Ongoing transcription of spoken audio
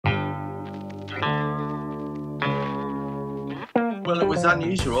Well, it was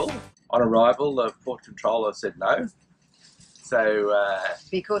unusual. On arrival, the port controller said no. So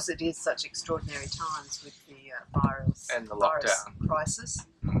because it is such extraordinary times with the virus and the virus lockdown crisis.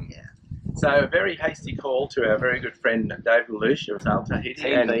 Yeah. So a very hasty call to our very good friend David Louise of TAHITI.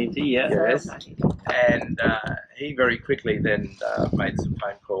 TAHITI, yeah. Yes. And he very quickly then made some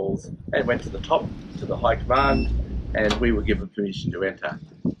phone calls and went to the top, to the High Command, and we were given permission to enter.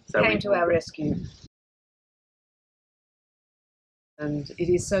 So Came to our rescue. And it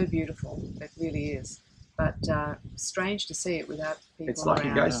is so beautiful, it really is. But strange to see it without people it's like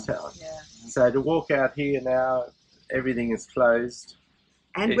around. a ghost town. Yeah. So to walk out here now, everything is closed.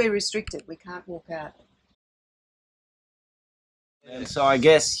 And we're restricted, we can't walk out. And so I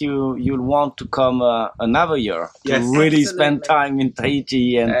guess you'll want to come another year to Yes, really absolutely. spend time in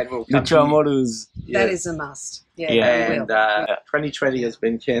Tahiti and we'll the Chamorros. That is a must. Yeah, Yeah. we And will. 2020 has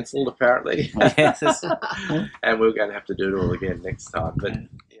been cancelled apparently. Yes. And we're going to have to do it all again next time. But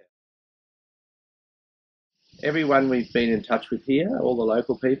yeah. Everyone we've been in touch with here, all the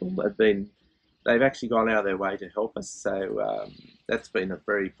local people, they've actually gone out of their way to help us. So that's been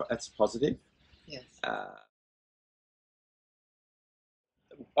that's positive. Yes.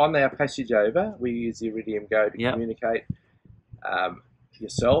 On our passage over, we use Iridium Go to communicate.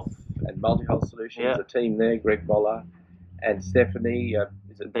 Yourself and Multi-Hull Solutions, a team there, Greg Boller and Stephanie,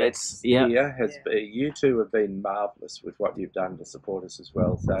 here, you two have been marvellous with what you've done to support us as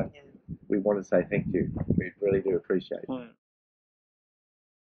well. So we want to say thank you. We really do appreciate it.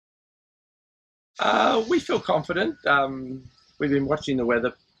 We feel confident. We've been watching the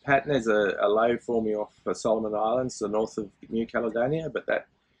weather pattern. There's a low forming off Solomon Islands, the north of New Caledonia, but that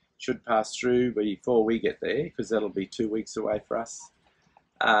should pass through before we get there because that'll be 2 weeks away for us.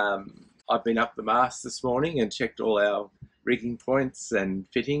 I've been up the mast this morning and checked all our rigging points and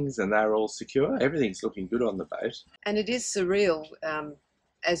fittings, and they're all secure. Everything's looking good on the boat. And it is surreal,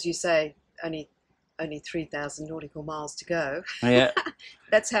 as you say, only 3,000 nautical miles to go. Yeah.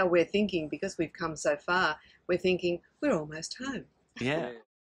 That's how we're thinking, because we've come so far. We're thinking we're almost home. Yeah.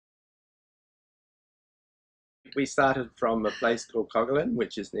 We started from a place called Coquelin,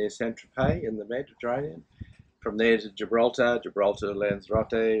 which is near Saint-Tropez in the Mediterranean. From there to Gibraltar, Gibraltar to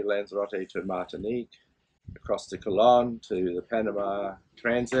Lanzarote, Lanzarote to Martinique, across to Colón, to the Panama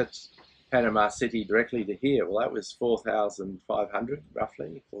transit, Panama City directly to here. Well, that was 4,500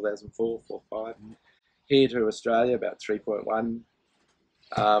 roughly, 4,004, 4,500. Here to Australia, about 3.1.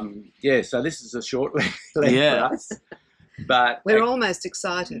 So this is a short leg for us. But we're almost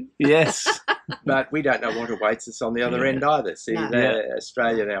excited. Yes. But we don't know what awaits us on the other end either. See,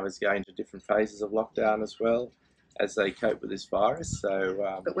 Australia now is going to different phases of lockdown as well as they cope with this virus.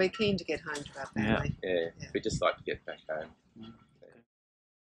 So, but we're keen to get home to our family. Yeah, we'd just like to get back home.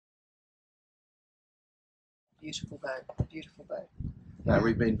 Beautiful boat, beautiful boat. No,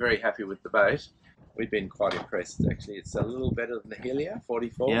 we've been very happy with the boat. We've been quite impressed, actually. It's a little better than the Helia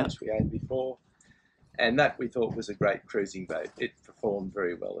 44, which we owned before. And that we thought was a great cruising boat. It performed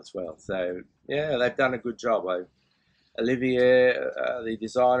very well as well. So, yeah, they've done a good job. Olivier, the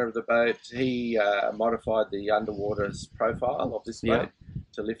designer of the boat, he modified the underwater profile of this boat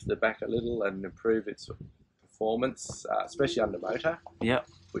to lift the back a little and improve its performance, especially under motor. Yeah.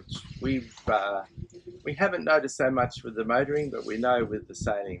 Which we haven't noticed so much with the motoring, but we know with the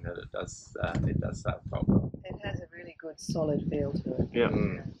sailing that it does sail quite well. It has a really good solid feel to it. Yeah.